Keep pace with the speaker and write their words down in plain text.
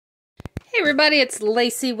Everybody, it's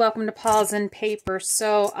Lacey. Welcome to Paws and Paper.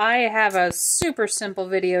 So I have a super simple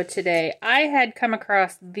video today. I had come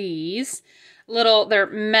across these they're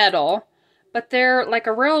metal, but they're like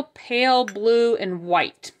a real pale blue and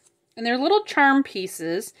white. And they're little charm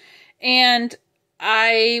pieces. And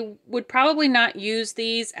I would probably not use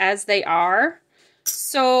these as they are.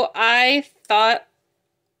 So I thought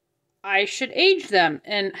I should age them.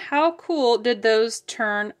 And how cool did those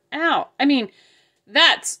turn out? I mean,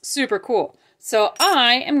 that's super cool. So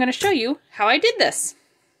I am going to show you how I did this.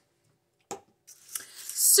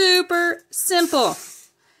 Super simple.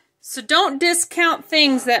 So don't discount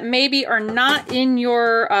things that maybe are not in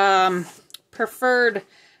your preferred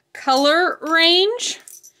color range.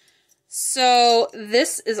 So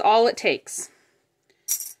this is all it takes.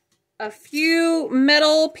 A few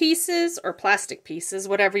metal pieces or plastic pieces,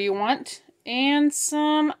 whatever you want, and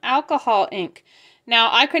some alcohol ink. Now,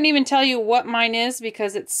 I couldn't even tell you what mine is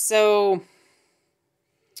because it's so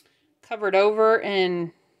covered over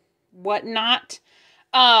and whatnot.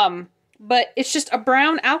 But it's just a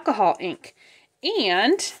brown alcohol ink.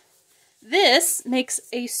 And this makes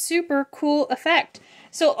a super cool effect.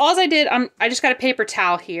 So all I did, I just got a paper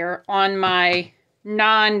towel here on my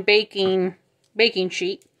non-baking baking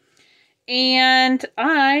sheet. And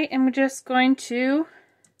I am just going to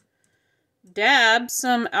dab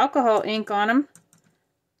some alcohol ink on them.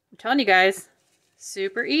 I'm telling you guys,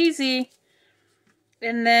 super easy.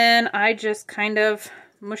 And then I just kind of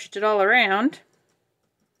mushed it all around.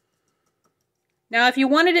 Now, if you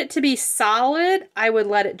wanted it to be solid, I would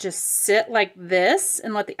let it just sit like this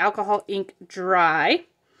and let the alcohol ink dry.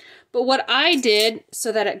 But what I did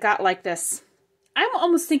so that it got like this, I'm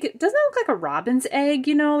almost thinking, doesn't it look like a robin's egg,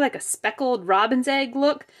 you know, like a speckled robin's egg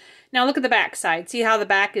look? Now look at the back side. See how the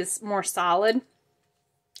back is more solid?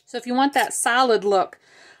 So if you want that solid look,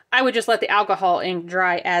 I would just let the alcohol ink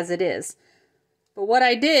dry as it is. But what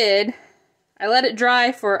I did, I let it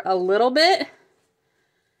dry for a little bit,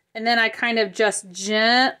 and then I kind of just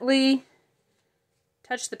gently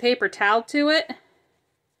touch the paper towel to it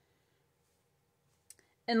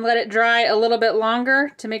and let it dry a little bit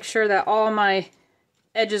longer to make sure that all my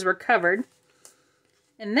edges were covered.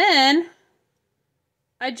 And then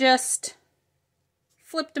I just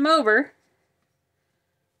flipped them over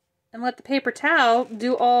and let the paper towel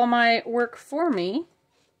do all my work for me.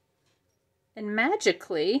 And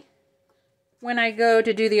magically, when I go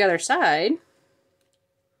to do the other side,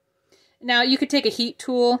 now you could take a heat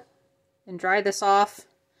tool and dry this off.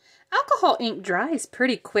 Alcohol ink dries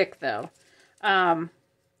pretty quick though.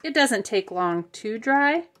 It doesn't take long to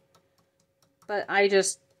dry, but I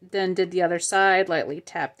just then did the other side, lightly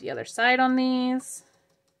tapped the other side on these.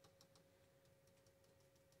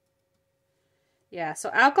 Yeah, so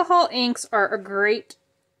alcohol inks are a great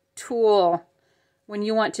tool when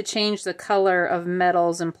you want to change the color of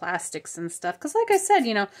metals and plastics and stuff. Because like I said,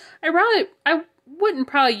 you know, I wouldn't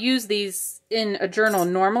probably use these in a journal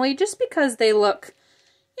normally just because they look,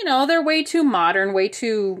 you know, they're way too modern, way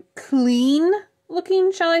too clean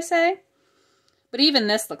looking, shall I say. But even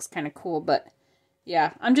this looks kind of cool. But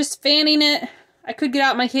yeah, I'm just fanning it. I could get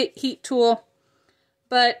out my heat tool.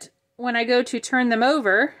 But when I go to turn them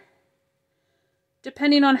over,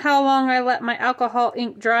 depending on how long I let my alcohol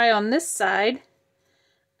ink dry on this side,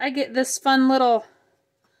 I get this fun little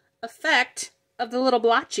effect of the little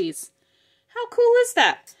blotchies. How cool is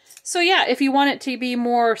that? So yeah, if you want it to be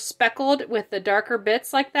more speckled with the darker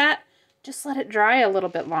bits like that, just let it dry a little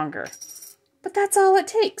bit longer. But that's all it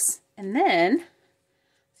takes. And then,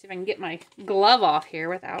 see if I can get my glove off here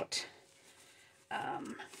without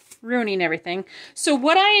ruining everything. So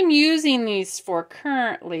what I am using these for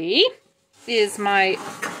currently is my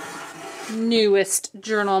newest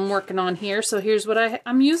journal I'm working on here. So here's what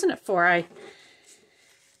I'm using it for. I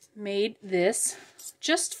made this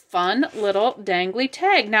just fun little dangly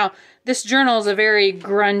tag. Now, this journal is a very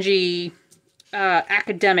grungy,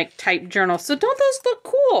 academic type journal. So don't those look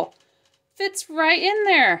cool? Fits right in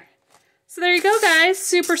there. So there you go, guys.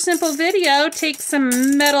 Super simple video. Take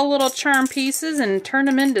some metal little charm pieces and turn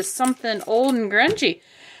them into something old and grungy.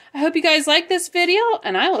 I hope you guys like this video,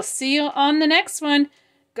 and I will see you on the next one.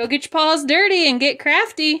 Go get your paws dirty and get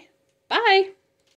crafty. Bye.